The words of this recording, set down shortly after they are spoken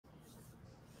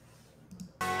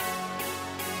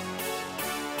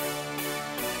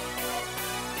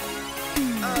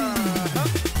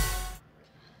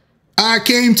I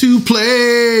came to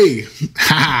play.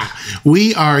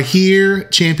 We are here,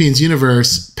 Champions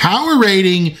Universe, power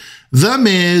rating The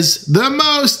Miz, the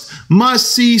most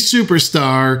must-see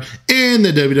superstar in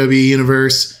the WWE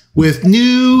Universe, with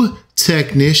new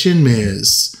Technician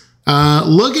Miz.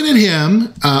 Looking at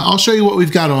him, I'll show you what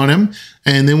we've got on him,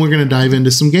 and then we're going to dive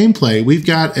into some gameplay. We've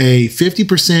got a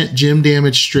 50% gym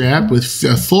damage strap with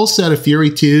a full set of Fury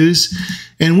 2s,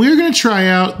 and we're going to try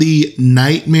out the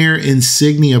Nightmare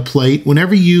Insignia plate.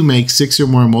 Whenever you make 6 or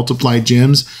more multiplied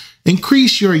gems,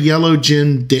 increase your yellow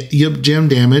gem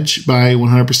damage by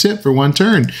 100% for 1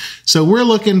 turn. So we're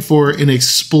looking for an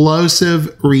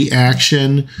explosive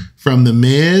reaction from The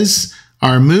Miz.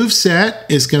 Our move set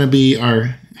is going to be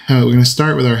we're going to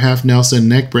start with our half Nelson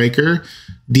neck breaker,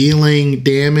 dealing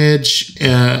damage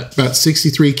about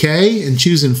 63k and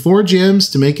choosing 4 gems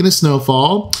to make it a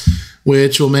snowfall,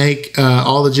 which will make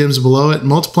all the gems below it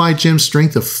multiply gem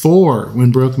strength of 4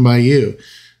 when broken by you.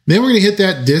 Then we're going to hit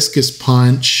that discus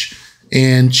punch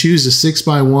and choose a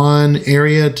 6x1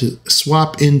 area to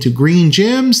swap into green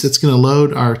gems. That's going to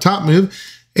load our top move.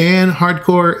 And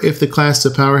hardcore, if the class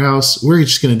is a powerhouse, we're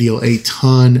just going to deal a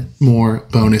ton more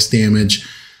bonus damage.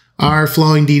 Our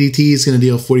flowing DDT is going to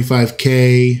deal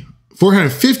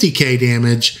 450k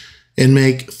damage and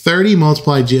make 30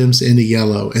 multiplied gems into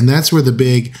yellow. And that's where the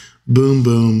big boom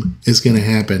boom is going to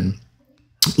happen.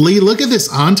 Lee, look at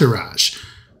this entourage.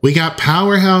 We got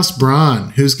Powerhouse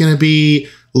Braun, who's going to be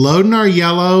loading our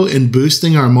yellow and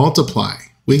boosting our multiply.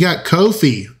 We got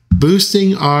Kofi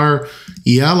boosting our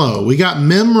yellow. We got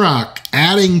Mimrock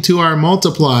adding to our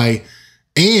multiply.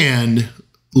 And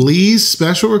Lee's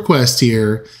special request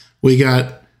here, we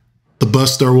got the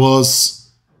best there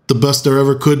was, the best there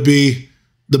ever could be,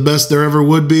 the best there ever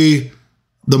would be.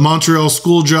 The Montreal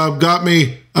school job got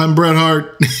me. I'm Bret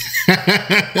Hart.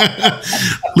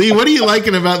 Lee, what are you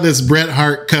liking about this Bret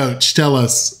Hart coach? Tell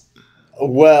us.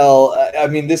 Well, I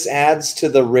mean, this adds to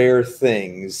the rare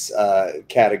things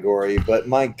category, but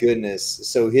my goodness.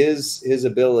 So his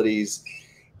abilities,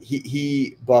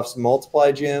 he buffs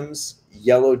multiply gems,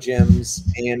 yellow gems,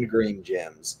 and green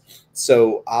gems.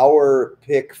 So our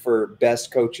pick for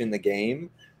best coach in the game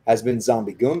has been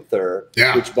Zombie Gunther,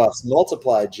 which buffs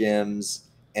multiply gems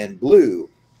and blue.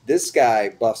 This guy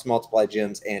buffs multiply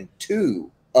gems and 2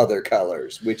 other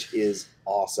colors, which is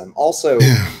awesome. Also,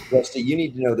 Rusty, you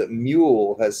need to know that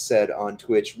Mule has said on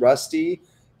Twitch, Rusty,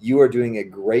 you are doing a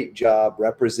great job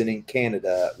representing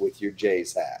Canada with your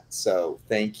Jays hat. So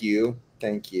thank you.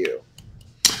 Thank you.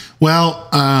 Well,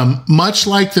 much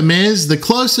like The Miz, the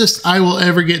closest I will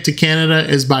ever get to Canada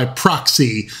is by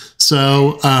proxy.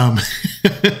 So,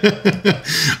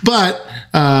 but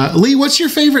Lee, what's your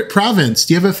favorite province?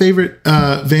 Do you have a favorite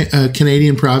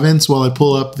Canadian province while I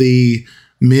pull up the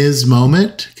Miz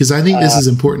moment? Because I think this is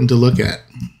important to look at.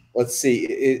 Let's see.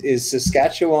 Is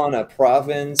Saskatchewan a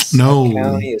province, no, a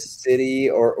county, a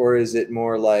city, or is it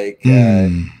more like...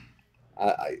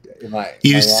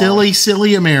 you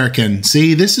silly American.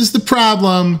 See, this is the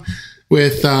problem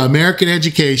with American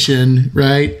education,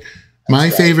 right? My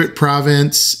favorite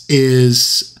province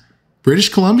is British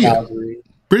Columbia. Calgary.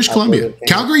 British Columbia.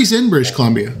 Calgary's in British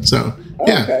Columbia. So,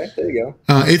 yeah. Okay, there you go.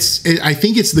 I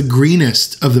think it's the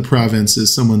greenest of the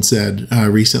provinces, someone said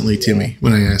recently to me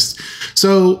when I asked.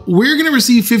 So we're going to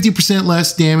receive 50%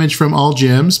 less damage from all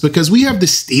gems because we have the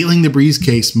stealing the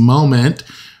briefcase moment.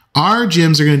 Our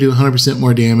gems are going to do 100%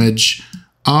 more damage.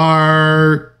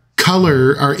 Our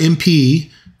color, our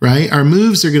MP, right? Our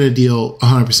moves are going to deal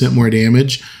 100% more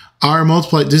damage. Our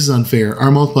multiply, this is unfair.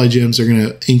 Our multiply gems are going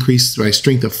to increase by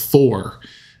strength of 4.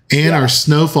 And our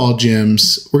snowfall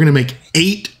gems, we're going to make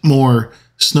 8 more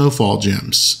snowfall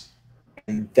gems.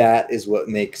 And that is what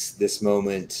makes this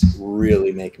moment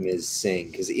really make Miz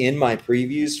sing. Because in my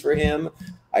previews for him,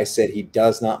 I said he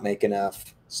does not make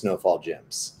enough snowfall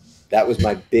gems. That was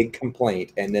my big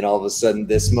complaint. And then all of a sudden,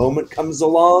 this moment comes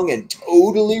along and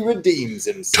totally redeems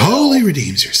himself. Totally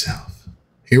redeems yourself.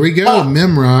 Here we go,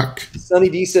 Mimrock. Sunny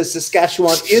D says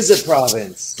Saskatchewan is a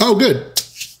province. Oh, good.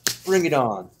 Bring it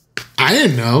on. I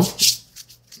didn't know.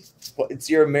 Well, it's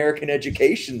your American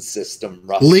education system,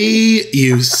 Rusty. Lee,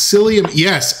 you silly.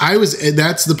 Yes, I was.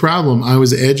 That's the problem. I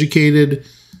was educated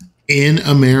in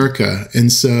America, and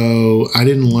so I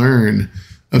didn't learn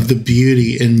of the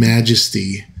beauty and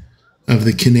majesty of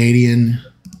the Canadian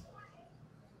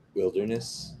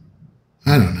wilderness.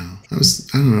 I don't know.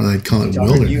 I don't know. I'd call it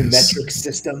wilderness. Metric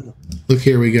system. Look,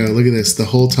 here we go. Look at this. The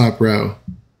whole top row.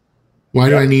 Why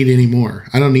do I need any more?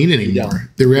 I don't need any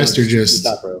more. The rest are just,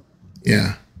 top row.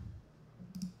 Yeah.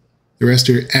 The rest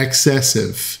are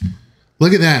excessive.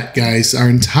 Look at that, guys. Our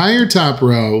entire top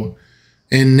row.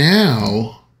 And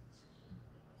now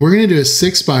We're gonna do a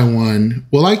 6x1.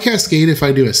 Will I cascade if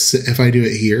I do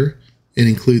it here and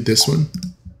include this one?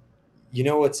 You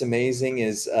know what's amazing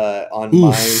is on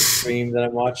my stream that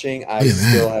I'm watching, I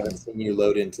still haven't seen you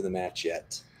load into the match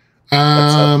yet.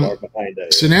 That's how far behind I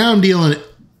am. So now I'm dealing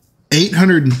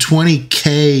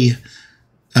 820K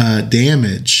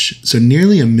damage, so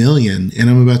nearly 1 million, and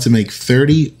I'm about to make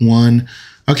 31.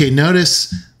 Okay,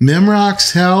 notice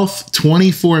Memrock's health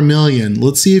 24 million.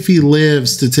 Let's see if he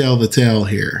lives to tell the tale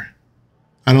here.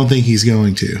 I don't think he's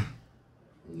going to.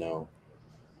 No.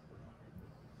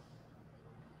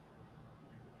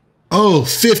 Oh,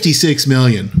 56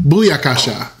 million.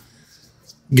 Booyakasha.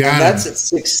 Got him. That's at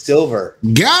 6 silver.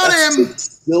 Got him.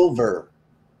 6 silver.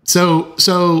 So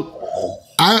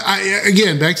I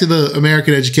again, back to the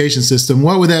American education system.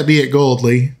 What would that be at gold,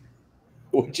 Lee?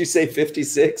 Would you say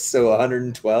 56? So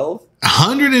 112?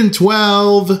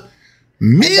 112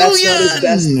 million. That's not his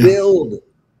best build.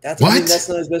 That's what? I mean, that's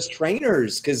not his best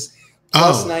trainers because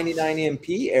plus 99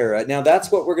 MP era. Now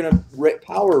that's what we're gonna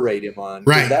power rate him on.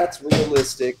 Right. That's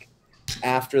realistic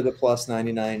after the plus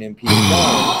 99 MP.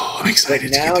 Oh, I'm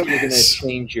excited. But now you're gonna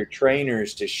change your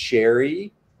trainers to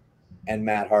Sherry and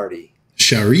Matt Hardy.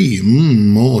 Sherry,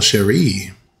 mon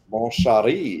Sherry. Mon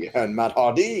Sherry and Matt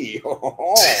Hardy.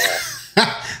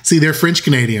 See, they're French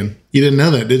Canadian. You didn't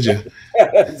know that, did you?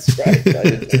 That's right. I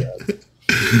didn't know that.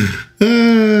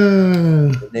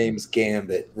 The name's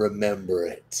Gambit. Remember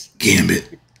it.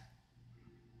 Gambit.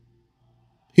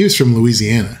 He was from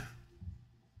Louisiana.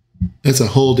 That's a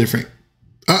whole different.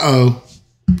 Uh-oh.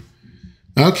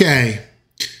 Okay.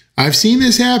 I've seen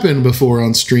this happen before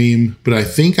on stream, but I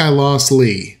think I lost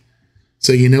Lee.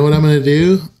 So you know what I'm going to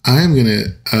do? I'm going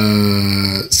to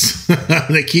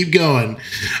keep going.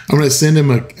 I'm going to send him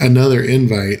another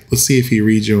invite. Let's see if he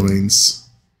rejoins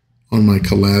on my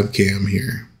collab cam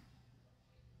here.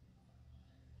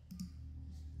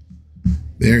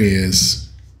 There he is.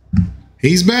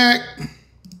 He's back.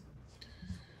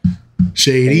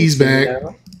 Shady's back.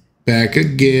 Back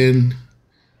again.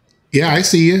 Yeah, I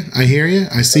see you. I hear you.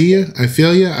 I see you. I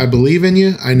feel you. I believe in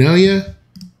you. I know you.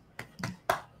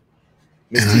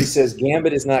 Misty says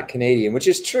Gambit is not Canadian, which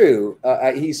is true.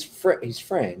 He's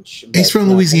French. He's from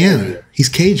Louisiana. Canadian. He's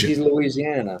Cajun. He's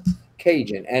Louisiana.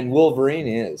 Cajun. And Wolverine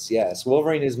is, yes.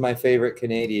 Wolverine is my favorite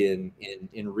Canadian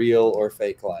in real or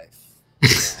fake life.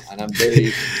 And I'm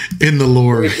very in the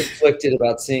lore. Very conflicted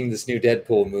about seeing this new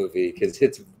Deadpool movie because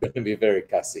it's going to be very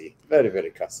cussy. Very,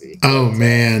 very cussy. Oh,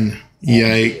 man.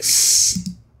 Yikes.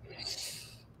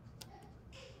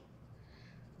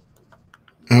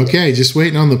 Okay, just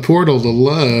waiting on the portal to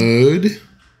load.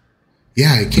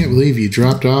 Yeah, I can't believe you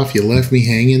dropped off. You left me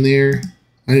hanging there.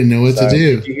 I didn't know what to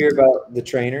do. Did you hear about the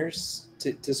trainers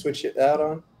to switch it out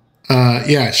on?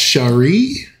 Yeah,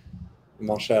 Shari.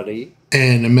 Mon Chari.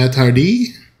 And Matt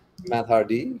Hardy. Matt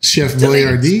Hardy. Chef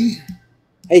Boyardee.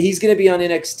 Hey, he's going to be on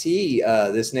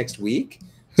NXT this next week.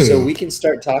 Who? So we can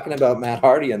start talking about Matt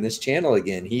Hardy on this channel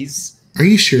again. Are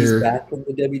you sure? He's back in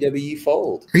the WWE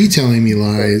fold. Are you telling me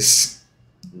lies?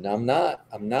 No, I'm not.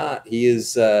 I'm not. He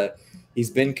is. He's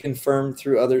been confirmed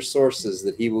through other sources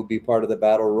that he will be part of the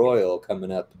Battle Royal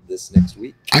coming up this next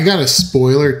week. I got a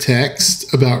spoiler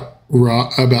text about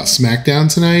SmackDown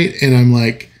tonight, and I'm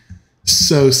like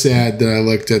so sad that I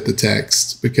looked at the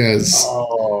text because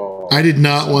I did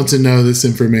not want to know this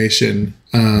information.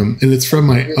 And it's from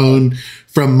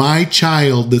my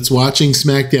child that's watching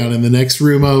SmackDown in the next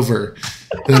room over.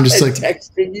 And I'm just like,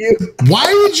 texting you.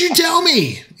 Why would you tell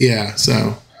me? Yeah.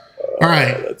 So, all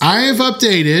right. I have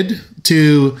updated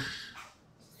to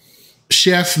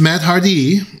Chef Matt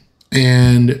Hardy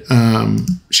and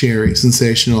Sherry,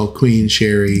 Sensational Queen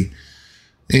Sherry.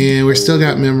 And we're still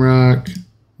got Memrock.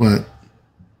 What?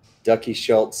 Ducky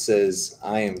Schultz says,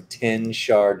 I am 10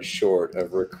 shards short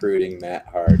of recruiting Matt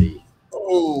Hardy.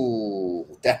 Oh,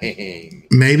 dang.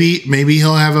 Maybe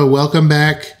he'll have a welcome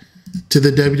back to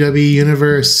the WWE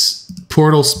Universe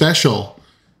portal special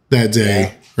that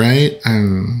day, right? I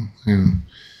don't know.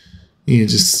 You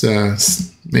just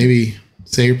maybe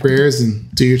say your prayers and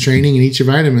do your training and eat your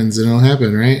vitamins and it'll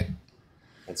happen, right?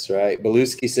 That's right.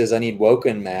 Belusky says, I need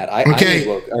Woken, Matt. I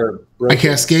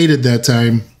cascaded that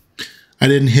time. I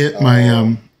didn't hit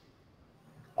my...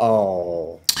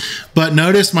 But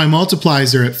notice my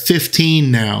multiplies are at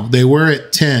 15 now. They were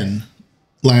at 10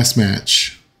 last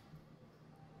match.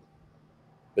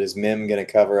 But is Mim going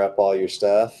to cover up all your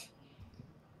stuff?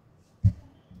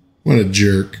 What a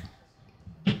jerk.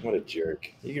 What a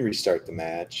jerk. You can restart the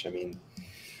match. I mean,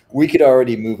 we could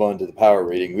already move on to the power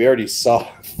rating. We already saw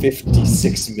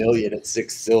 56 million at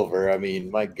 6 silver. I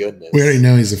mean, my goodness. We already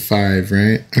know he's a 5,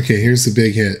 right? Okay, here's the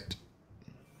big hit.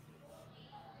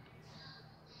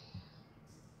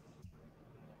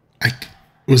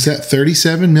 Was that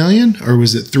 37 million or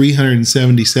was it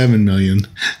 377 million?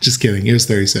 Just kidding. It was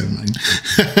 37 million.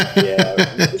 Yeah,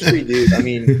 just redo. I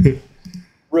mean,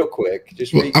 real quick.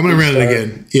 Just I'm going to run it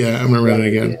again. Yeah, I'm going to run it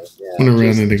again. Yeah, I'm going to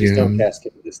run it again. Just don't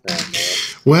casket it this time, man.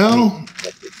 Well,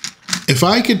 if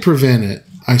I could prevent it,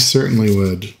 I certainly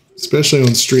would, especially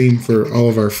on stream for all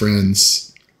of our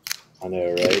friends. I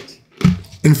know, right?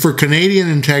 And for Canadian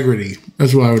integrity,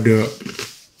 that's why I would do it.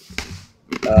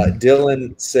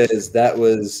 Dylan says that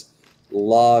was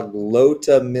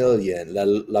Laglota million.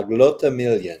 Laglota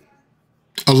million.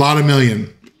 A lot of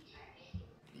million.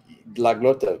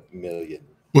 Laglota million.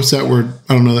 What's that word?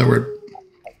 I don't know that word.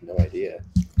 I have no idea.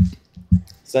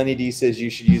 Sunny D says you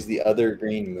should use the other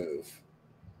green move.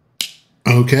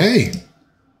 Okay.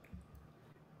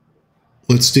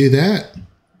 Let's do that.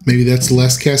 Maybe that's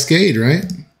less cascade, right?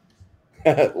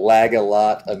 Lag a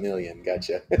lot, a million.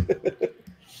 Gotcha.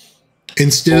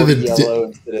 Instead of the yellow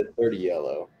instead of 30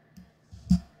 yellow.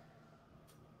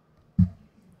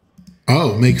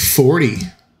 Oh, make 40.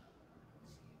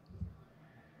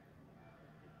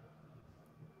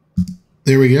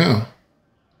 There we go.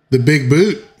 The big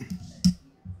boot.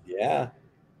 Yeah.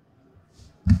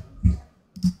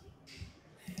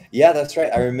 Yeah, that's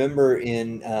right. I remember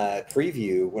in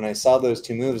preview when I saw those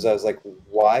two moves, I was like,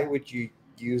 why would you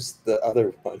use the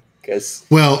other one? Because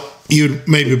you'd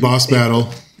maybe boss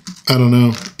battle. I don't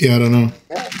know. Yeah, I don't know.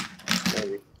 Yeah,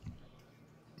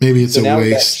 maybe it's a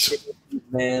waste.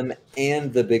 Man,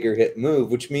 and the bigger hit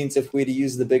move, which means if we'd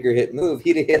used the bigger hit move,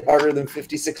 he'd have hit harder than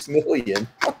 56 million.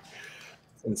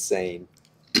 It's insane.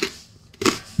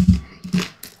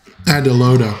 I had to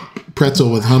load a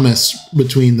pretzel with hummus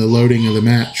between the loading of the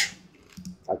match.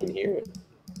 I can hear it.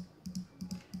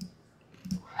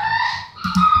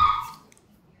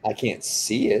 I can't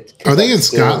see it. Are they in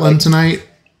Scotland tonight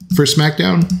for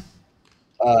SmackDown?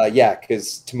 Yeah,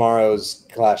 because tomorrow's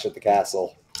Clash at the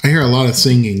Castle. I hear a lot of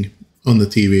singing on the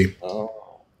TV.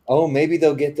 Oh, maybe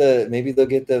they'll get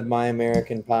the My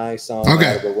American Pie song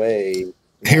out of the way.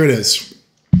 Here it is.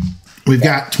 We've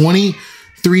got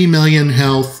 23 million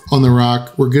health on the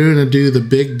Rock. We're going to do the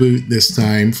big boot this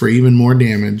time for even more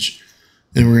damage.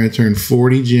 And we're going to turn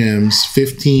 40 gems.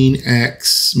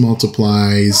 15x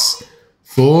multiplies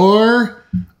for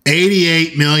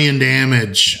 88 million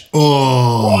damage.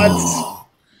 Oh. What?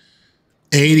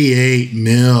 88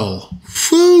 mil.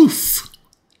 Foof.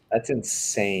 That's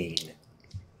insane.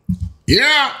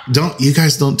 Yeah. You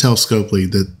guys don't tell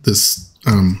Scopely that this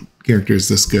character is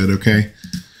this good, okay?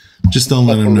 Just don't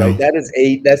let him know. Right. That is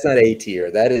A. That's not A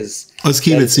tier. That is. Let's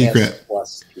keep it secret.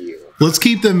 S+ tier. Let's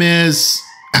keep the Miz.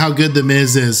 How good the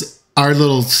Miz is. Our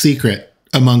little secret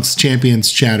amongst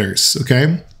champions chatters.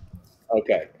 Okay.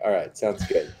 Okay. All right. Sounds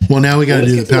good. Well, now we got to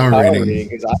do the power rating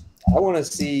because I want to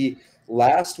see.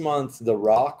 Last month, The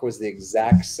Rock was the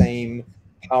exact same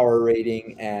power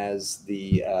rating as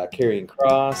the Karrion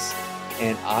Kross,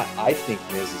 and I think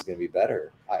Miz is going to be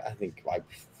better. I think,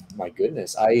 my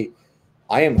goodness, I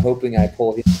am hoping I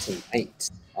pull him tonight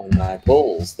on my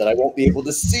polls that I won't be able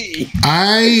to see.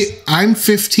 I'm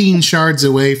 15 shards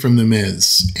away from the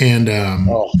Miz, and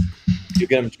you'll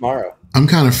get him tomorrow. I'm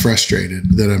kind of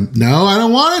frustrated that I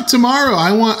don't want it tomorrow.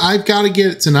 I've got to get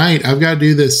it tonight. I've got to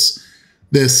do this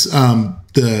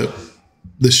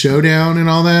the showdown and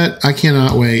all that. I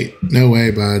cannot wait. No way,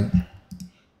 bud.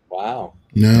 Wow.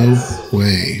 No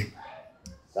way.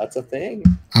 That's a thing.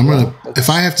 If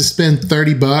I have to spend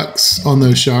 $30 on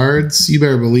those shards, you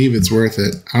better believe it's worth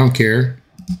it. I don't care.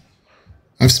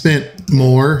 I've spent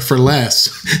more for less.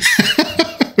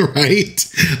 Right?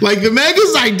 Like the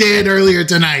megas I did earlier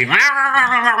tonight.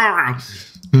 Wow,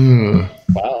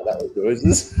 that was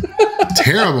noises.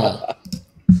 Terrible.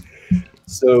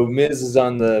 So Miz is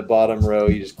on the bottom row.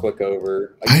 You just click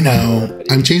over. I know.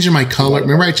 I'm changing my color.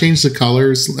 Remember I changed the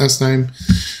colors last time?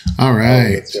 All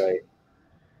right. That's right.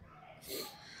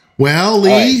 Well,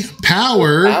 Lee,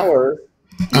 power. Power.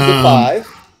 5.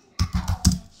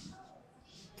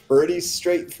 Pretty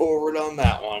straightforward on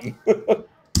that one.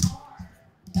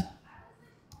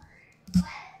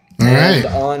 All right.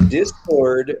 On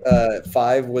Discord,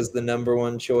 5 was the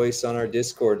 #1 choice on our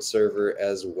Discord server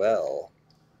as well.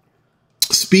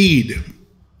 Speed.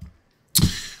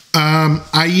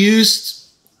 I used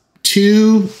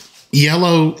 2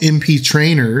 yellow MP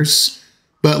trainers,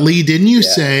 but Lee, didn't you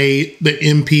say the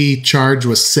MP charge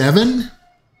was 7?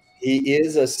 He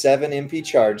is a 7 MP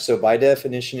charge, so by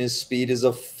definition his speed is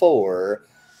a 4.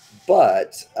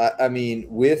 But I mean,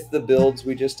 with the builds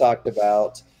we just talked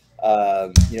about,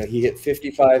 he hit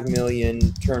 55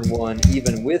 million turn 1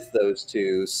 even with those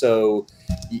 2. So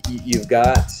you've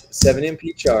got 7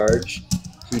 MP charge.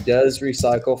 He does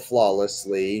recycle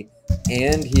flawlessly,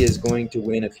 and he is going to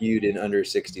win a feud in under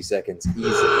 60 seconds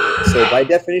easily. So by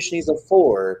definition, he's a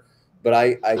 4, but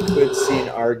I could see an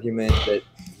argument that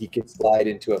he could slide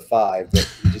into a 5, but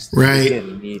he just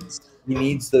again he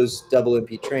needs those double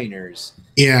MP trainers.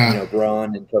 Yeah, you know,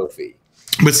 Braun and Kofi.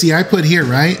 But see, I put here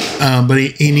right, but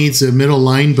he needs a middle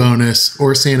line bonus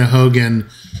or Santa Hogan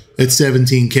at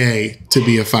 17K to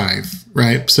be a 5,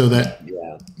 right? So that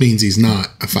means he's not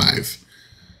a 5.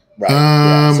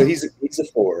 Right. So he's a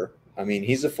 4. I mean,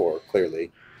 he's a 4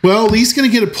 clearly. Well, Lee's going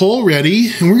to get a poll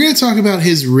ready, and we're going to talk about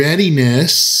his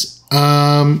readiness.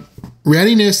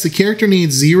 Readiness, the character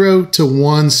needs 0 to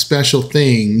 1 special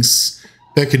things.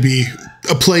 That could be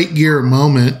a plate, gear, or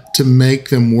moment to make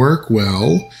them work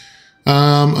well.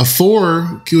 A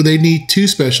 4, they'd need 2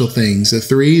 special things. A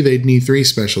 3, they'd need 3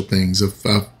 special things.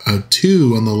 A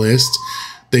 2 on the list,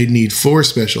 they'd need 4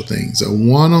 special things. A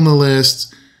 1 on the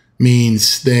list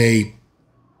means they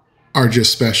are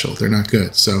just special. They're not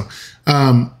good. So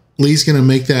Lee's going to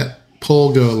make that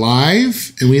poll go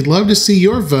live, and we'd love to see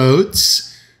your votes,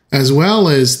 as well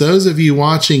as those of you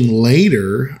watching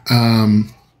later.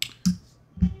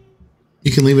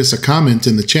 You can leave us a comment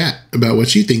in the chat about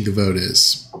what you think the vote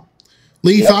is.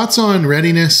 Lee, thoughts on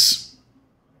readiness?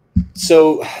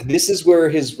 So this is where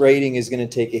his rating is going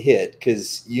to take a hit,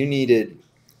 because you needed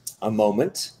a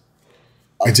moment,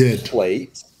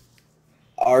 plate.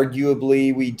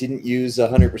 Arguably, we didn't use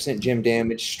 100% gem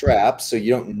damage strap, so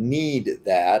you don't need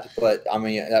that. But I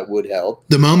mean, that would help.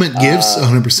 The moment gives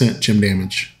 100% gem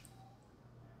damage.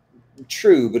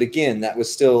 True, but again, that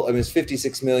was still. I mean, it's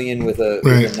 56 million with a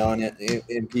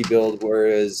non-MP build,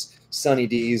 whereas Sunny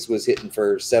D's was hitting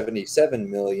for 77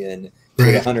 million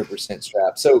with 100%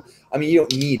 strap. So I mean, you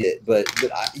don't need it, but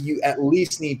you at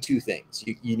least need 2 things.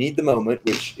 You need the moment,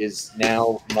 which is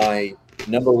now my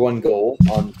 #1 goal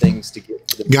on things to get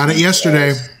to the got it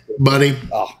yesterday, buddy.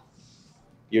 Oh,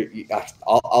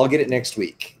 I'll get it next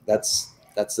week. That's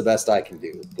the best I can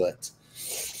do. But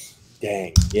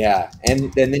dang, yeah,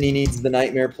 and then he needs the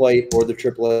Nightmare plate or the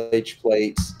Triple H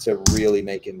plate to really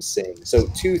make him sing. So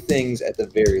 2 things at the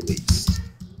very least.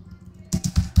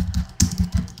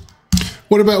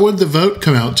 What did the vote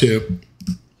come out to?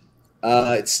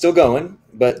 It's still going,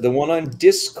 but the one on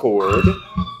Discord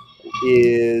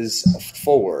is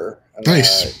 4.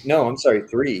 Nice. No, I'm sorry,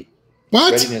 3.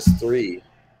 What? Readiness 3.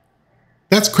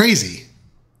 That's crazy.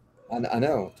 I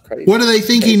know. It's crazy. What do they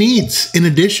think he needs in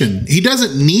addition? He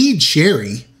doesn't need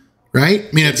Sherry, right?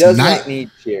 I mean, he does not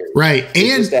need Sherry. Right.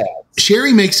 And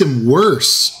Sherry makes him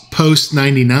worse post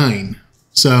 99.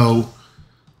 So,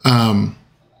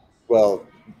 well,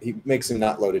 he makes him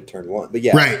not loaded turn 1. But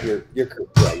yeah, you're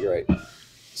right.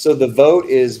 So the vote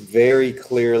is very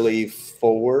clearly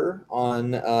 4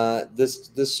 on this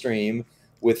stream,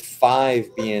 with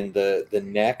 5 being the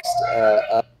next.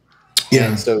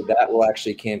 And so that will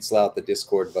actually cancel out the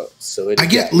Discord votes. So I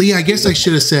guess I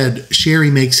should have said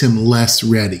Sherry makes him less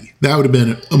ready. That would have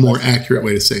been a more accurate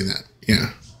way to say that.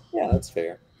 Yeah. Yeah, that's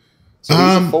fair. So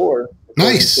he's a 4.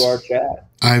 Nice. To our chat.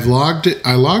 I've logged it.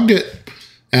 I logged it.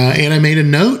 And I made a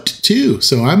note too.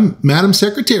 So I'm Madam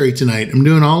Secretary tonight. I'm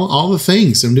doing all the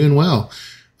things. I'm doing well.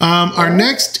 Our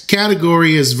next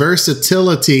category is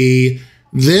versatility.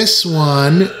 This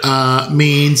one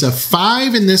means a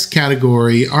 5 in this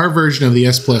category. Our version of the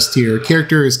S+ tier.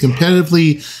 Character is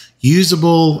competitively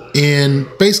usable in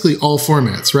basically all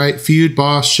formats, right? Feud,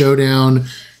 boss, showdown.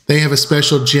 They have a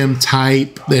special gym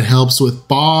type that helps with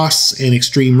boss and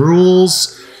extreme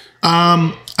rules.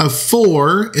 A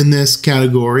 4 in this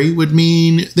category would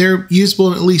mean they're usable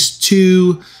in at least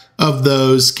 2 of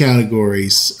those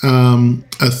categories.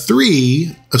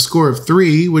 A score of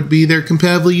 3 would be they're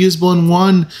competitively usable in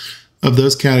 1 of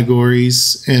those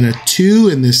categories. And a 2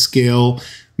 in this scale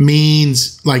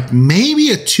means like maybe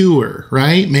a tour,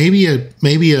 right? Maybe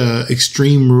a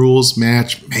extreme rules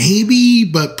match, maybe,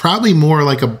 but probably more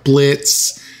like a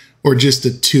blitz or just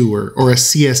a tour or a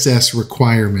CSS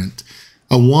requirement.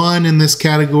 A 1 in this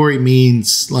category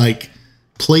means like,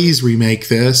 please remake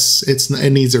this.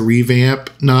 It needs a revamp,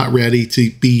 not ready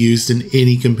to be used in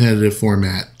any competitive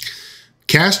format.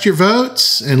 Cast your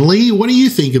votes. And Lee, what do you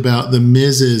think about the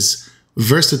Miz's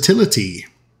versatility?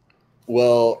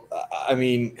 Well, I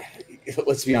mean,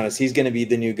 let's be honest. He's going to be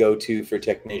the new go-to for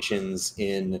technicians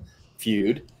in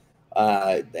Feud.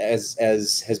 As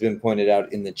has been pointed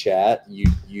out in the chat,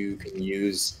 you can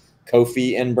use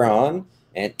Kofi and Braun.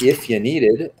 And if you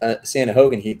needed Santa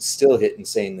Hogan, he'd still hit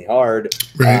insanely hard.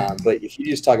 Right. But if you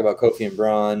just talk about Kofi and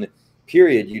Braun,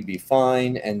 period, you'd be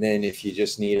fine. And then if you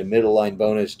just need a middle line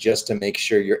bonus just to make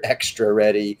sure you're extra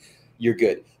ready, you're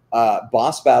good.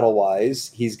 Boss battle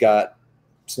wise, he's got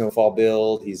Snowfall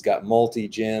build. He's got multi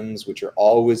gyms, which are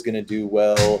always going to do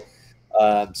well.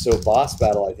 So boss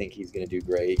battle, I think he's going to do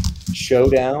great.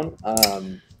 Showdown,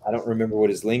 I don't remember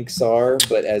what his links are,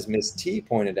 but as Miss T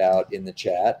pointed out in the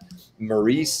chat,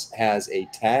 Maurice has a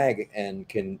tag and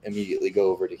can immediately go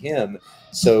over to him.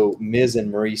 So Miz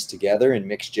and Maurice together in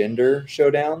mixed gender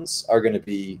showdowns are going to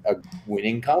be a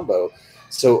winning combo.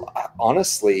 So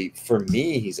honestly, for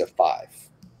me, he's a 5.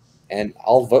 And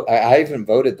I'll vote. I haven't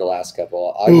voted the last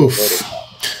couple. I will vote it.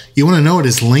 You want to know what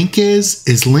his link is?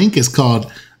 His link is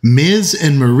called Miz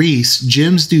and Maurice.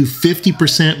 Gyms do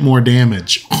 50% more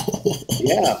damage.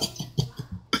 Yeah.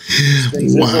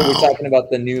 Wow. We're talking about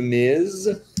the new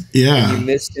Miz. Yeah. You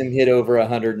missed him hit over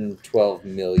 112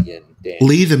 million damage.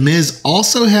 Lee, the Miz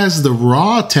also has the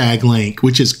Raw tag link,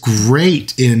 which is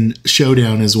great in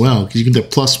Showdown as well, because you can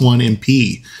get +1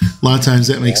 MP. A lot of times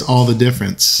that makes all the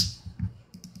difference.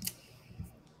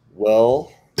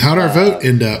 Well, how'd our vote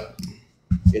end up?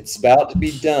 It's about to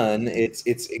be done. It's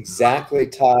exactly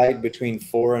tied between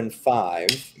 4 and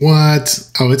 5. What?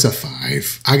 Oh, it's a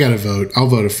 5. I got to vote. I'll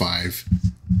vote a 5.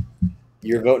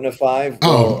 You're voting a 5?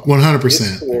 Oh, well,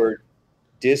 100%.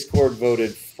 Discord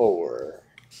voted 4.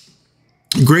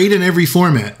 Great in every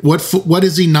format. What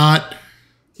is he not?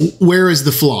 Where is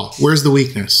the flaw? Where's the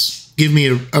weakness? Give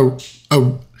me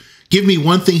give me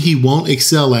one thing he won't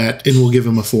excel at, and we'll give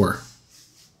him a 4.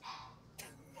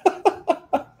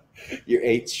 Your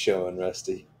 8's showing,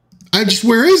 Rusty.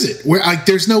 Where is it?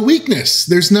 There's no weakness.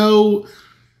 There's no.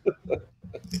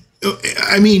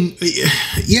 I mean,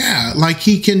 yeah, like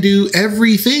he can do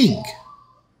everything.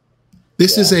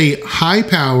 This is a high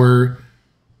power,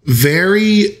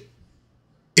 very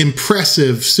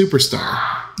impressive superstar.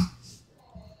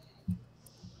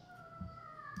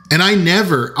 And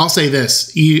I'll say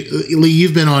this, Lee,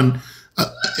 you've been on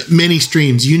many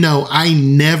streams. You know, I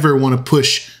never want to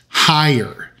push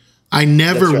higher. I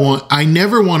never want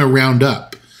to round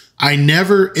up. I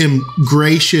never am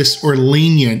gracious or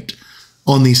lenient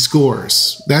on these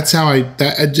scores. That's how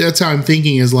I'm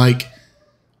thinking, is like,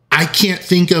 I can't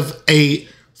think of a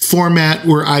format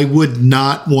where I would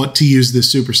not want to use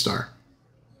this superstar.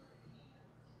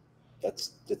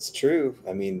 That's true.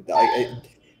 I mean,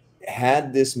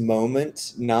 had this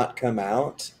moment not come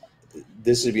out,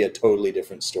 this would be a totally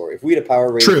different story. If we had a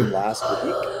power rating last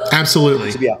week, absolutely,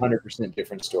 this would be 100%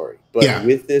 different story. But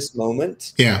with this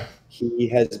moment, he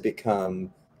has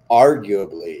become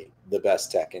arguably the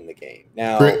best tech in the game.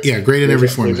 Now, great in every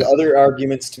format. There's other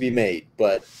arguments to be made,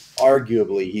 but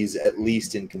arguably he's at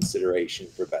least in consideration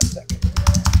for best tech.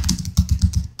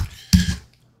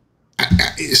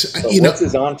 What's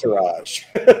his entourage?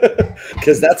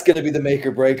 Because that's going to be the make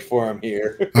or break for him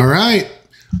here. All right.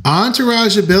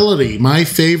 Entourage ability, my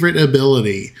favorite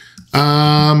ability.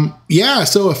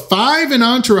 So a 5 in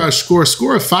entourage score. A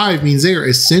score of 5 means they're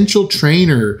essential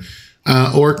trainer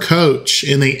or coach,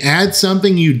 and they add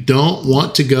something you don't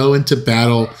want to go into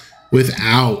battle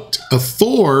without. A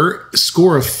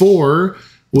score of 4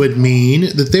 would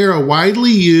mean that they're a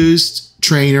widely used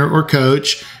trainer or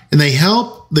coach, and they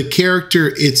help the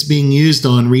character it's being used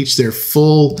on reach their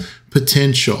full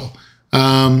potential.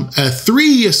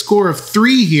 A score of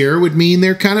 3 here would mean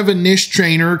they're kind of a niche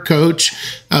trainer, coach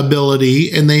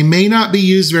ability, and they may not be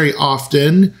used very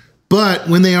often, but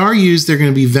when they are used, they're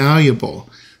going to be valuable.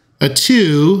 A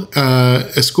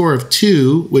score of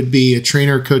 2 would be a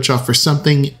trainer or coach off for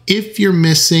something if you're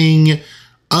missing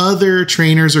other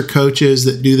trainers or coaches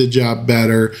that do the job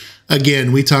better.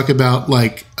 Again, we talk about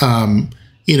like,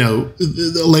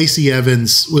 Lacey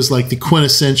Evans was like the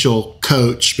quintessential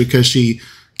coach because she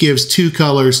gives 2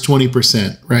 colors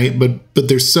 20%, right? But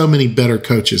there's so many better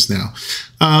coaches now.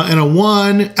 And a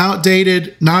 1,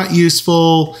 outdated, not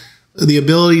useful. The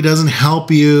ability doesn't help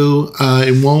you.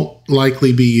 It won't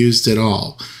likely be used at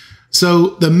all.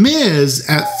 So the Miz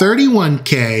at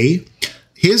 31K,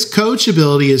 his coach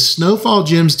ability is Snowfall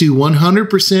Gems do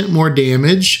 100% more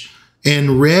damage,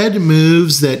 and red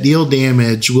moves that deal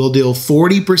damage will deal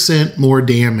 40% more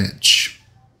damage.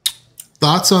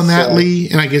 Thoughts on that, Lee?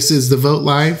 And I guess, is the vote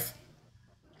live?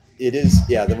 It is.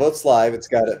 Yeah, the vote's live. It's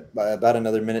got about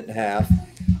another minute and a half.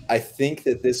 I think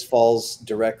that this falls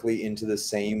directly into the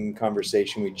same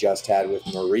conversation we just had with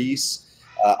Maurice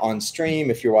on stream.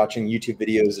 If you're watching YouTube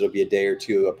videos, it'll be a day or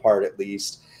 2 apart at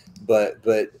least. But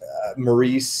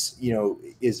Maurice,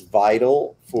 is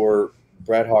vital for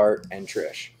Bret Hart and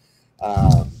Trish.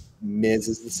 Miz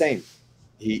is the same.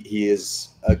 He is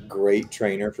a great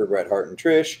trainer for Bret Hart and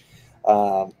Trish.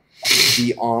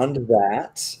 Beyond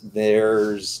that,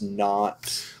 there's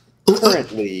not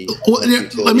currently.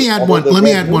 Let me add one. Let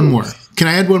me add one more. Can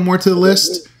I add one more to the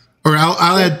list? Or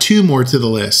I'll add 2 more to the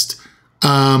list.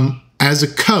 as a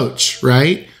coach,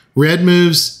 right? Red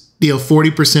moves deal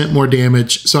 40% more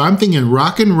damage. So I'm thinking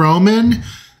Rockin' Roman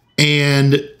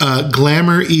and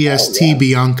Glamour EST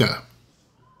Bianca.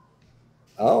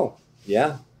 Oh,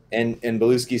 yeah. And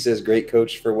Beluski says great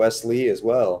coach for Wesley as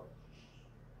well.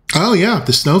 Oh, yeah.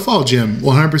 The Snowfall Gym,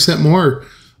 100% more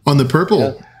on the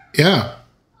purple. Yeah.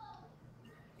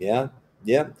 Yeah.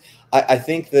 Yeah. I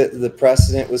think that the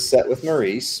precedent was set with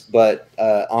Maurice, but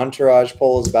Entourage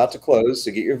poll is about to close,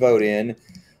 so get your vote in.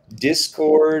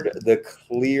 Discord, the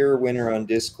clear winner on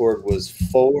Discord was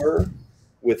 4,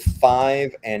 with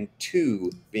 5 and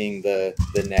 2 being the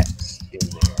next in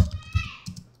there.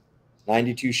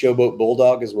 92 Showboat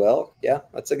Bulldog as well. Yeah,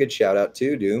 that's a good shout out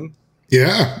too, Doom.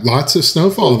 Yeah, lots of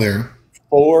Snowfall there.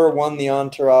 4 won the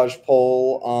Entourage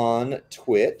poll on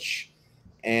Twitch,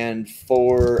 and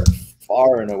 4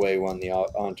 far and away won the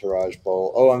Entourage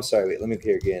poll. Oh, I'm sorry. Wait, let me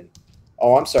hear again.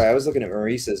 Oh, I'm sorry. I was looking at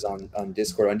Maurice's on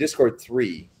Discord. On Discord,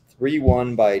 3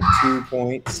 won by 2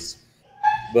 points,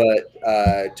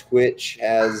 but Twitch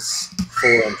has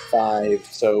 4 and 5.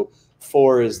 So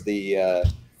 4 is the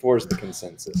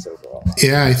consensus overall.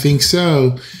 Yeah, I think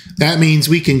so. That means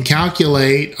we can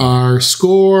calculate our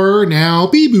score now.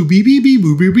 Beep, boop, beep, beep, beep,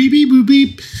 boop, beep, beep, beep, boop,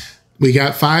 beep. We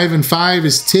got 5 and 5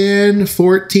 is 10,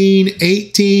 14,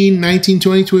 18, 19,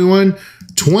 20, 21,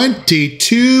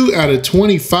 22 out of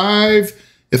 25.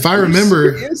 If I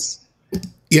remember. Serious?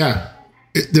 Yeah.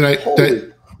 Did I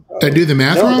do the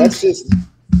math wrong? That's just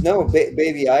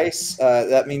Baby Ice.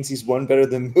 That means he's one better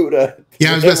than Muda.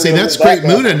 Yeah, I was about to say that's great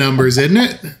Muda numbers, isn't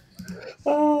it?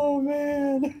 Oh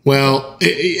man. Well,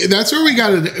 that's where we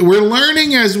got it. We're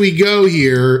learning as we go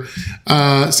here.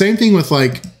 Same thing with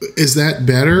is that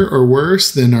better or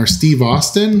worse than our Steve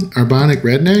Austin, our Bionic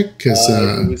Redneck? Because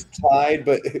it was tied,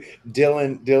 but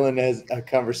Dylan has a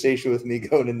conversation with me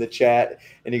going in the chat,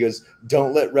 and he goes,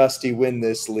 "Don't let Rusty win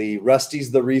this, Lee. Rusty's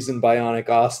the reason Bionic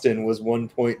Austin was 1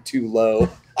 point too low."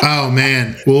 Oh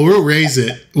man, well we'll raise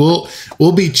it.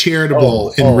 We'll be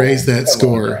charitable and raise that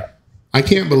score. I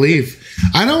can't believe.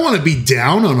 I don't want to be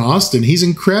down on Austin. He's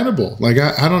incredible.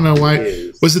 I don't know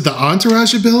why. Was it the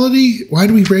Entourage ability? Why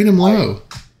do we rate him low?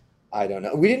 I don't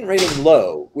know. We didn't rate him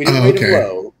low. He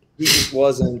just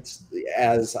wasn't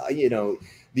as,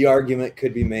 the argument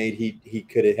could be made. He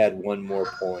could have had 1 more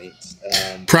point.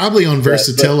 Probably on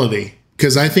versatility,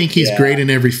 because I think he's great in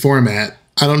every format.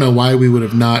 I don't know why we would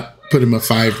have not put him a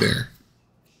 5 there.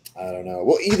 I don't know.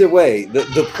 Well, either way,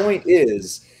 the point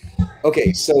is,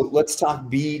 okay, so let's talk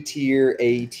B tier,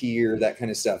 A tier, that kind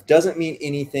of stuff. Doesn't mean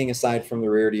anything aside from the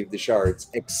rarity of the shards,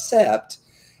 except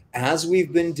as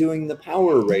we've been doing the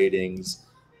power ratings,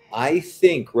 I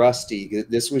think, Rusty,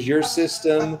 this was your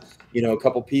system. A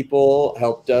couple people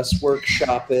helped us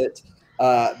workshop it.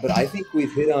 But I think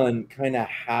we've hit on kind of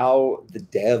how the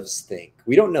devs think.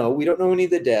 We don't know any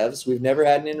of the devs. We've never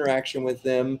had an interaction with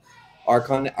them.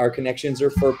 Our connections are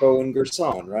Furpo and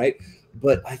Gerson, right?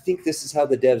 But I think this is how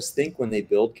the devs think when they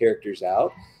build characters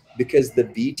out, because the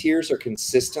B tiers are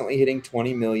consistently hitting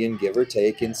 20 million, give or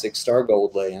take, in 6-star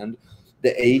gold land.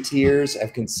 The A tiers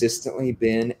have consistently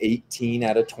been 18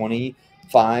 out of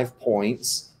 25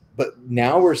 points. But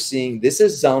now we're seeing, this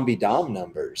is Zombie Dom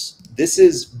numbers. This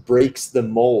is breaks the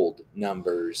mold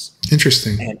numbers.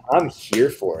 Interesting. And I'm here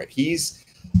for it.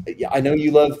 I know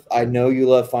you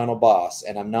love Final Boss,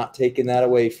 and I'm not taking that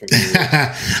away from you.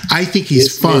 I think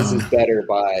he's fun. This is better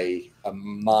by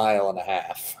 1.5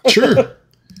 miles.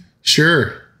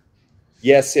 Sure.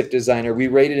 Yes, Hip Designer. We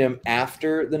rated him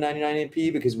after the 99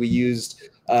 MP because we used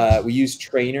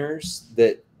trainers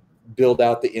that build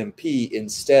out the MP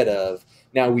instead of.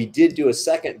 Now we did do a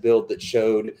second build that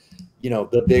showed,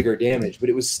 the bigger damage, but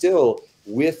it was still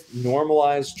with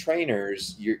normalized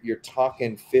trainers. You're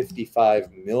talking 55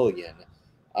 million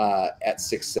at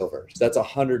 6 silver. So that's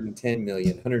 110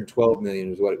 million, 112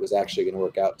 million is what it was actually going to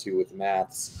work out to with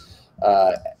maths.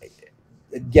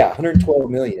 112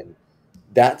 million.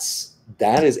 That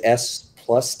is S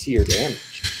plus tier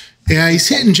damage. Yeah, he's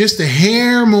hitting just a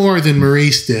hair more than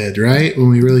Maurice did, right? When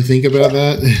we really think about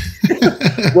that.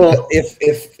 Well,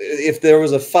 if there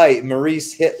was a fight,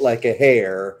 Maurice hit like a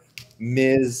hair,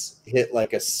 Miz hit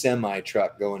like a semi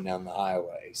truck going down the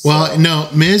highway. So. Well, no,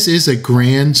 Miz is a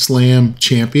Grand Slam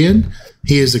champion.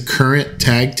 He is a current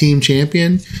tag team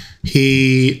champion.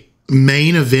 He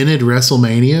main evented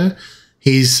WrestleMania.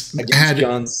 He's had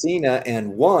John Cena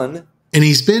and won. And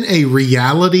he's been a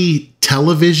reality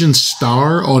television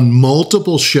star on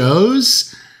multiple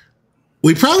shows.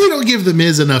 We probably don't give The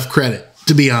Miz enough credit,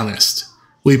 to be honest.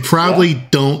 We probably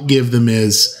don't give The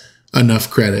Miz enough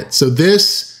credit. So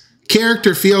this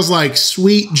character feels like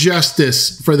sweet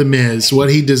justice for The Miz, what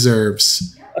he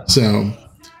deserves. So.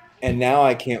 And now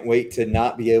I can't wait to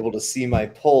not be able to see my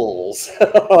polls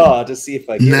to see if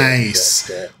I get nice.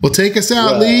 it. Well, take us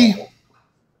out, Lee.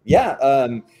 Yeah.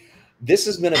 This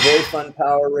has been a very fun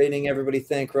power rating. Everybody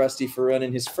thank Rusty for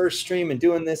running his first stream and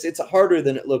doing this. It's harder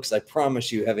than it looks, I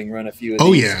promise you, having run a few of these.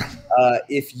 Oh, yeah.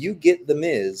 If you get The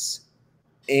Miz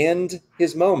and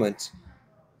his moment,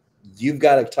 you've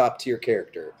got a top-tier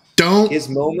character. His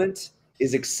moment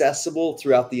is accessible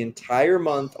throughout the entire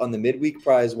month on the midweek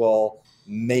prize wall.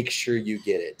 Make sure you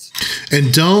get it.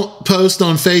 And don't post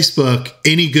on Facebook,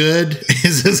 any good?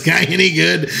 Is this guy any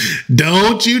good?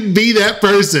 Don't you be that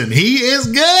person. He is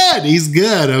good. He's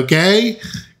good, okay?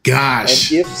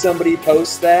 Gosh. And if somebody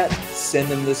posts that, send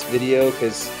them this video,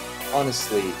 because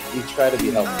honestly, we try to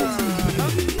be helpful to the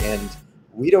community. And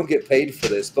we don't get paid for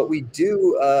this, but we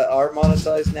do are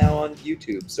monetized now on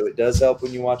YouTube. So it does help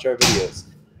when you watch our videos.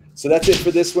 So that's it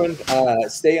for this one.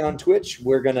 Stay on Twitch.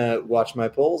 We're going to watch my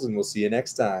polls, and we'll see you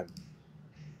next time.